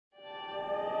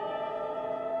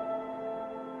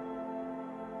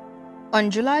On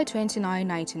July 29,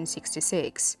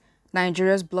 1966,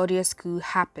 Nigeria's bloodiest coup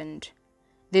happened.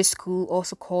 This coup,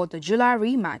 also called the July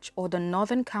Rematch or the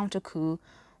Northern Counter-coup,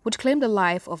 would claim the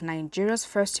life of Nigeria's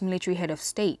first military head of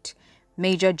state,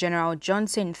 Major General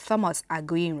Johnson Thomas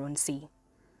Aguiyi-Ironsi.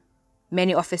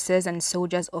 Many officers and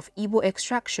soldiers of Igbo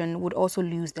extraction would also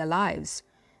lose their lives.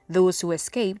 Those who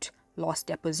escaped lost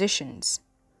their positions.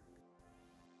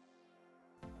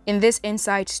 In this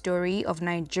inside story of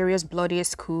Nigeria's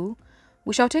bloodiest coup,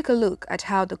 we shall take a look at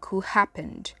how the coup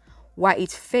happened, why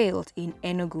it failed in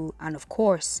Enugu, and of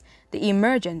course, the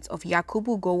emergence of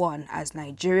Yakubu Gowon as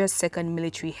Nigeria's second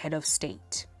military head of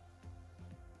state.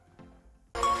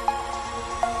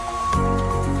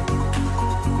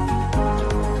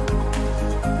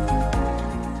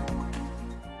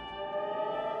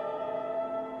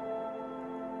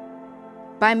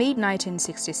 By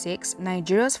mid-1966,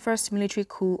 Nigeria's first military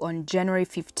coup on January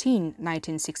 15,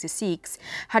 1966,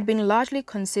 had been largely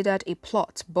considered a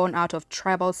plot born out of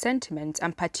tribal sentiment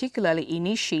and particularly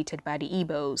initiated by the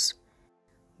Igbos.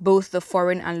 Both the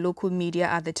foreign and local media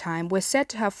at the time were said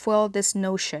to have fueled this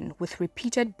notion with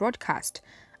repeated broadcasts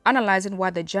analyzing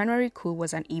why the January coup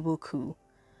was an Igbo coup.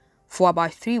 For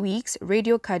about 3 weeks,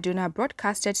 Radio Kaduna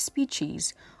broadcasted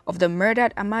speeches of the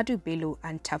murdered Ahmadu Bello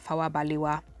and Tafawa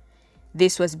Balewa.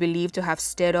 This was believed to have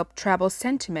stirred up tribal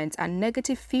sentiments and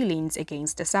negative feelings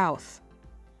against the South.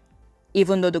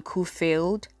 Even though the coup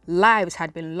failed, lives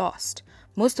had been lost,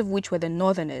 most of which were the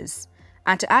Northerners,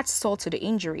 and to add salt to the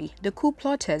injury, the coup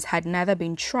plotters had neither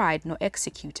been tried nor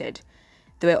executed.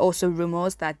 There were also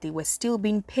rumors that they were still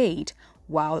being paid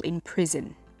while in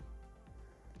prison.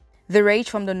 The rage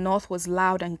from the north was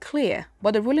loud and clear,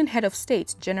 but the ruling head of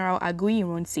state, General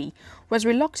Aguiyi-Ironsi, was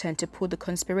reluctant to put the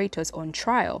conspirators on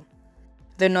trial.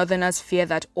 The Northerners feared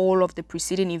that all of the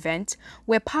preceding events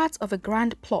were part of a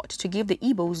grand plot to give the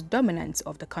Igbos dominance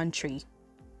of the country.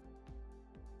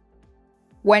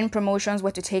 When promotions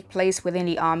were to take place within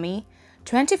the army,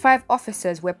 25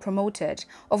 officers were promoted,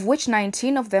 of which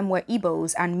 19 of them were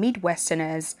Igbos and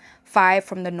Midwesterners, 5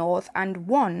 from the north and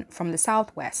 1 from the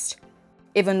southwest.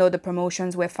 Even though the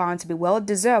promotions were found to be well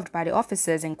deserved by the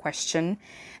officers in question,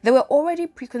 there were already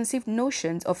preconceived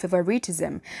notions of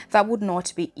favoritism that would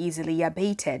not be easily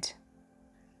abated.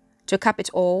 To cap it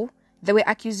all, there were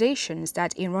accusations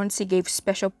that Ironsi gave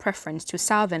special preference to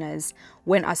Southerners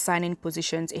when assigning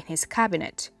positions in his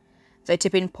cabinet. The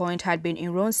tipping point had been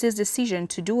Ironsi's decision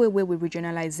to do away with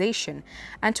regionalization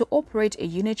and to operate a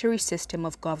unitary system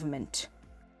of government.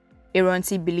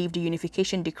 Ironsi believed the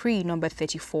Unification Decree No.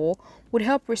 34 would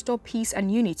help restore peace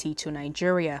and unity to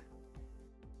Nigeria.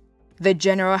 The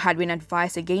general had been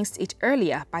advised against it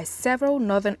earlier by several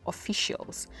northern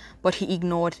officials, but he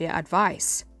ignored their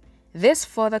advice. This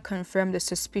further confirmed the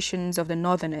suspicions of the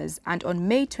Northerners, and on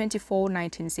May 24,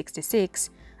 1966,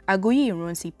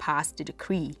 Aguiyi-Ironsi passed the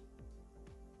decree.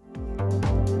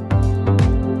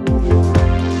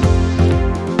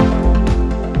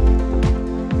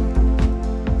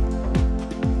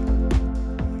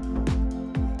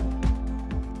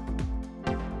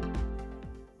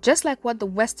 Just like what the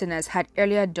Westerners had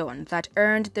earlier done that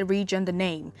earned the region the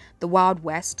name, the Wild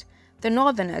West, the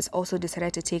Northerners also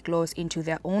decided to take laws into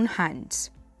their own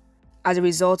hands. As a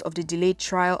result of the delayed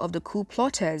trial of the coup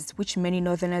plotters, which many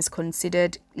Northerners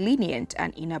considered lenient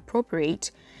and inappropriate,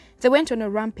 they went on a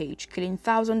rampage, killing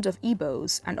thousands of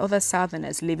Igbos and other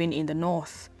Southerners living in the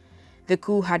north. The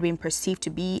coup had been perceived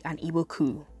to be an Igbo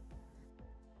coup.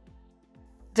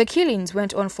 The killings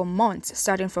went on for months,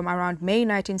 starting from around May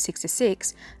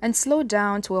 1966 and slowed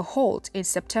down to a halt in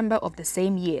September of the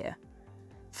same year.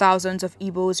 Thousands of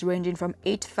Igbos ranging from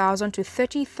 8,000 to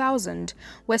 30,000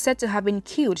 were said to have been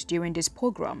killed during this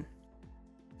pogrom.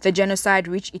 The genocide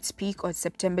reached its peak on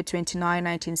September 29,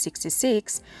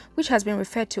 1966, which has been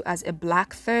referred to as a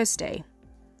Black Thursday.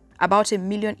 About 1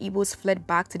 million Igbos fled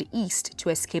back to the east to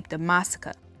escape the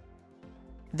massacre.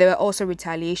 There were also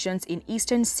retaliations in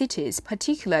eastern cities,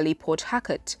 particularly Port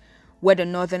Harcourt, where the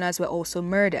Northerners were also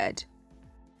murdered.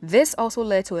 This also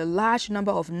led to a large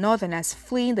number of Northerners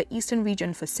fleeing the eastern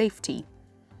region for safety.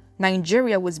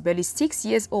 Nigeria was barely 6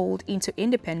 years old into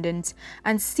independence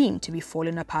and seemed to be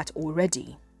falling apart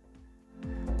already.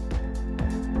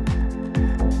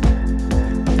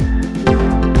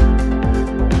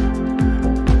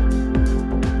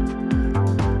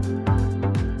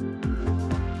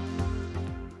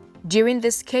 During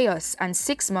this chaos and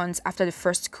 6 months after the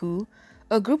first coup,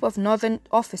 a group of northern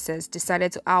officers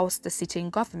decided to oust the sitting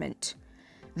government.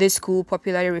 This coup,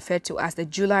 popularly referred to as the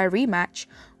July Rematch,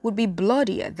 would be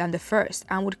bloodier than the first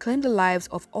and would claim the lives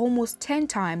of almost 10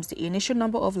 times the initial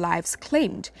number of lives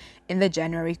claimed in the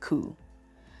January coup.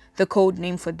 The code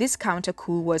name for this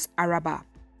counter-coup was Araba,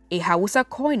 a Hausa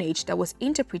coinage that was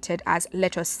interpreted as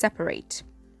 "let us separate."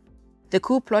 The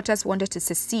coup plotters wanted to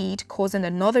secede, causing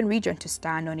the northern region to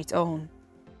stand on its own.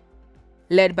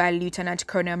 Led by Lieutenant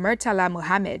Colonel Murtala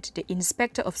Mohammed, the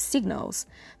inspector of signals,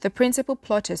 the principal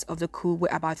plotters of the coup were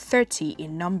about 30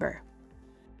 in number.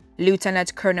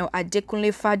 Lieutenant Colonel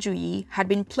Adekunle Fajuyi had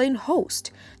been playing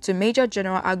host to Major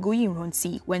General Aguiyi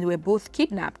Ironsi when they were both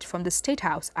kidnapped from the State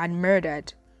House and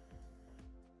murdered.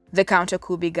 The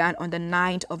counter-coup began on the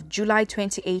 9th of July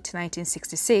 28,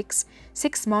 1966,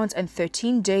 6 months and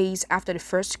 13 days after the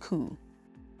first coup.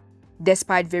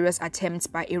 Despite various attempts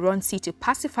by Ironsi to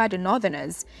pacify the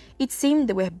northerners, it seemed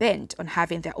they were bent on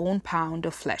having their own pound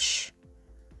of flesh.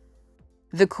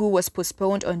 The coup was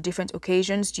postponed on different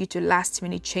occasions due to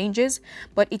last-minute changes,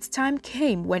 but its time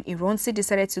came when Ironsi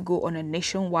decided to go on a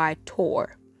nationwide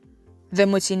tour. The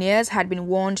mutineers had been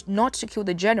warned not to kill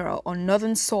the general on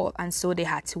northern soil, and so they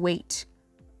had to wait.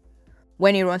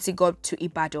 When Ironsi got to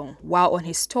Ibadan while on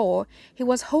his tour, he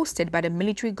was hosted by the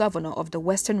military governor of the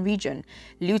western region,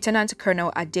 Lieutenant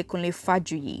Colonel Adekunle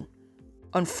Fajuyi.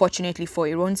 Unfortunately for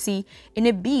Ironsi, in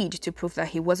a bid to prove that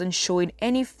he wasn't showing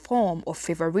any form of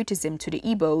favoritism to the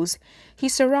Igbos, he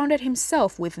surrounded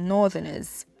himself with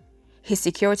northerners. His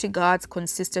security guards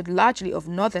consisted largely of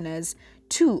northerners,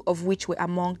 2 of which were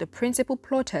among the principal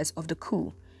plotters of the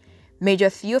coup: Major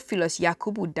Theophilus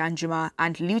Yakubu Danjuma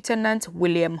and Lieutenant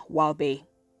William Walbe.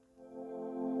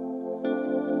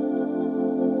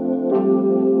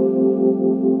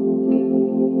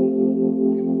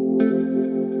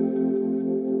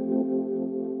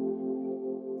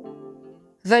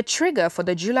 The trigger for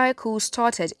the July coup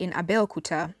started in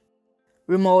Abeokuta.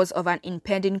 Rumors of an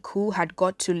impending coup had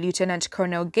got to Lieutenant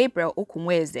Colonel Gabriel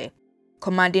Okunweze,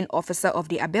 commanding officer of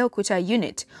the Abeokuta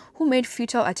unit, who made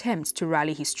futile attempts to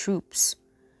rally his troops.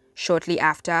 Shortly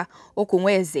after,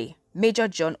 Okunweze, Major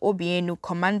John Obienu,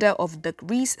 commander of the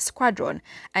Greece Squadron,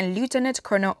 and Lieutenant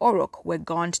Colonel Orok were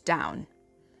gunned down.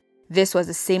 This was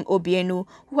the same Obienu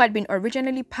who had been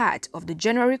originally part of the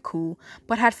January coup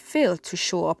but had failed to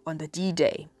show up on the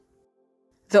D-Day.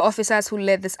 The officers who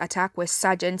led this attack were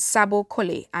Sergeant Sabo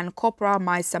Kole and Corporal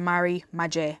Mai Samari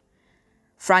Maje.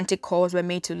 Frantic calls were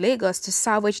made to Lagos to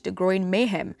salvage the growing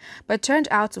mayhem, but turned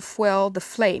out to fuel the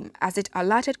flame as it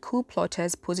alerted coup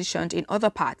plotters positioned in other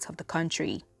parts of the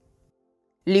country.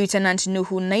 Lieutenant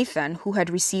Nuhu Nathan, who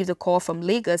had received a call from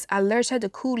Lagos, alerted the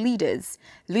coup leaders,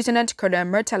 Lieutenant Colonel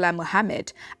Murtala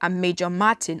Mohammed and Major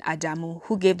Martin Adamu,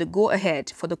 who gave the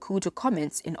go-ahead for the coup to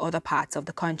commence in other parts of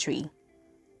the country.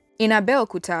 In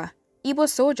Abeokuta, Igbo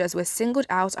soldiers were singled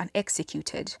out and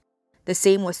executed. The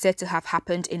same was said to have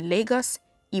happened in Lagos,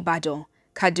 Ibadan,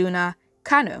 Kaduna,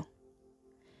 Kano.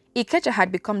 Ikeja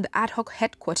had become the ad hoc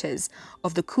headquarters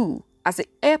of the coup, as the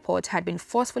airport had been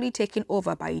forcefully taken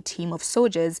over by a team of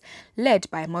soldiers led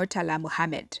by Murtala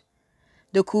Mohammed.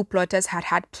 The coup plotters had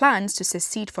had plans to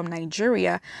secede from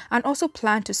Nigeria and also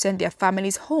planned to send their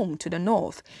families home to the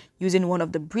north using one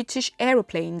of the British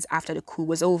aeroplanes after the coup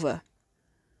was over.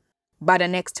 By the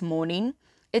next morning,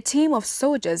 a team of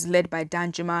soldiers led by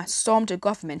Danjuma stormed the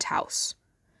government house.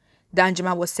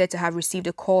 Danjuma was said to have received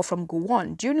a call from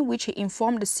Gowon, during which he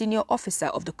informed the senior officer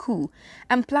of the coup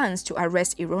and plans to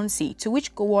arrest Ironsi, to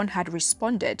which Gowon had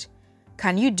responded,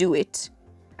 "Can you do it?"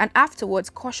 and afterwards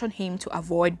cautioned him to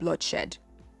avoid bloodshed.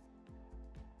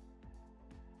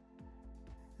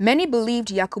 Many believed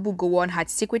Yakubu Gowon had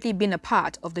secretly been a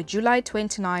part of the July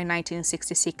 29,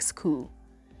 1966 coup.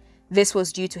 This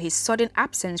was due to his sudden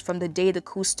absence from the day the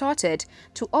coup started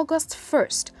to August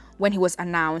 1st, when he was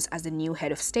announced as the new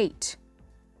head of state.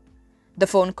 The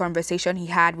phone conversation he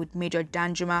had with Major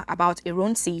Danjuma about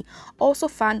Ironsi also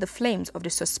fanned the flames of the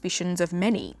suspicions of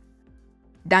many.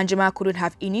 Danjuma couldn't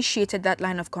have initiated that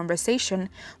line of conversation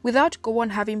without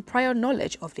Gowon having prior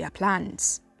knowledge of their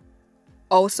plans.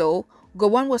 Also,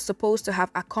 Gowon was supposed to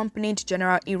have accompanied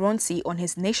General Ironsi on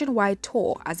his nationwide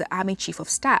tour as the Army Chief of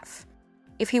Staff.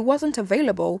 If he wasn't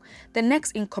available, the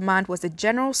next in command was the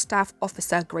General Staff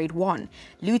Officer Grade 1,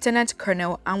 Lieutenant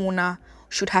Colonel Anwuna,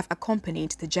 should have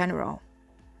accompanied the general.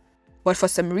 But for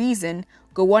some reason,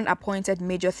 Gowon appointed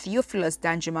Major Theophilus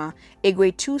Danjuma, a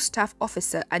Grade 2 Staff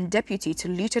Officer and Deputy to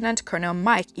Lieutenant Colonel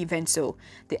Mike Evenso,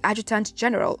 the Adjutant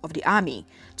General of the Army,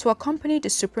 to accompany the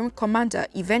Supreme Commander,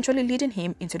 eventually leading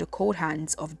him into the cold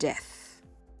hands of death.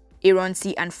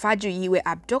 Ironsi and Fajuyi were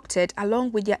abducted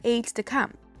along with their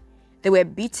aides-de-camp. They were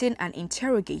beaten and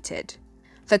interrogated.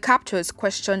 The captors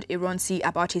questioned Ironsi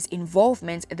about his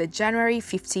involvement in the January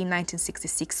 15,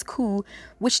 1966 coup,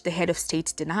 which the head of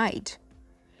state denied.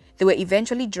 They were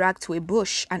eventually dragged to a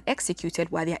bush and executed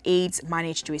while their aides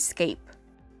managed to escape.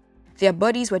 Their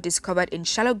bodies were discovered in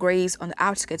shallow graves on the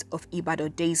outskirts of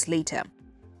Ibadan days later.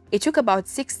 It took about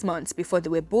 6 months before they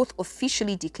were both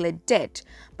officially declared dead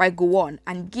by Gowon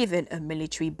and given a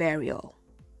military burial.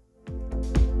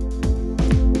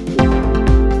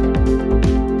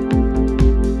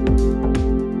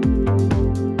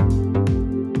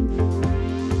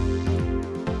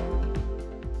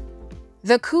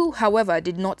 The coup, however,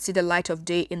 did not see the light of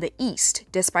day in the east,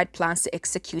 despite plans to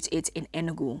execute it in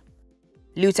Enugu.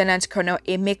 Lieutenant Colonel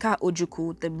Emeka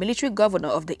Ojukwu, the military governor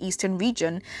of the eastern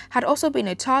region, had also been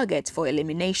a target for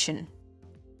elimination.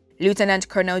 Lieutenant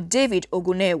Colonel David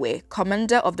Ogunewe,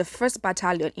 commander of the 1st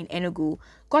Battalion in Enugu,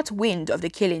 got wind of the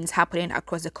killings happening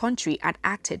across the country and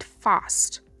acted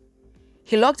fast.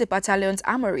 He locked the battalion's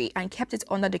armory and kept it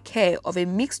under the care of a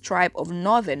mixed tribe of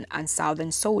northern and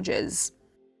southern soldiers.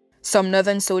 Some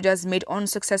northern soldiers made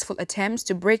unsuccessful attempts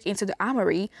to break into the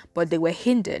armory, but they were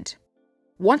hindered.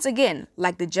 Once again,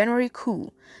 like the January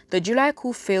coup, the July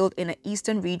coup failed in the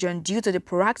eastern region due to the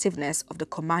proactiveness of the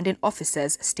commanding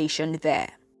officers stationed there.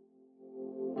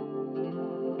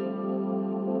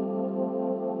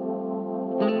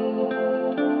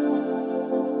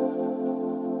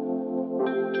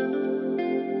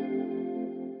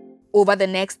 Over the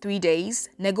next 3 days,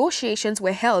 negotiations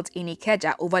were held in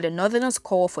Ikeja over the Northerners'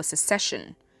 call for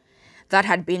secession. That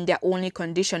had been their only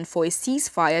condition for a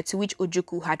ceasefire, to which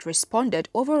Ojukwu had responded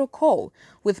over a call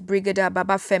with Brigadier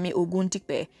Babafemi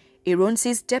Ogundipe,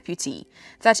 Ironsi's deputy,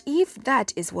 that if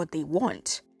that is what they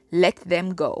want, let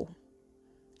them go.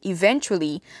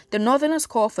 Eventually, the Northerners'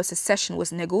 call for secession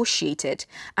was negotiated,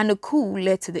 and the coup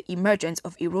led to the emergence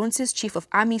of Ironsi's Chief of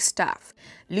Army Staff,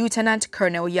 Lieutenant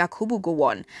Colonel Yakubu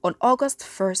Gowon, on August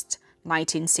 1,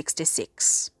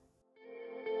 1966.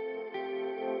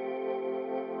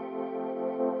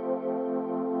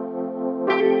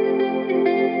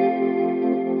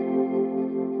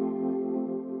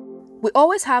 We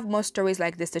always have more stories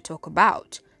like this to talk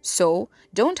about, so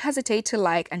don't hesitate to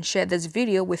like and share this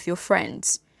video with your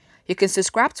friends. You can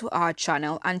subscribe to our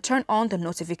channel and turn on the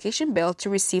notification bell to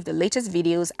receive the latest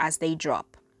videos as they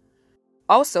drop.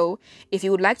 Also, if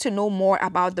you would like to know more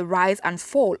about the rise and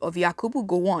fall of Yakubu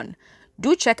Gowon,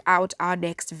 do check out our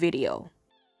next video.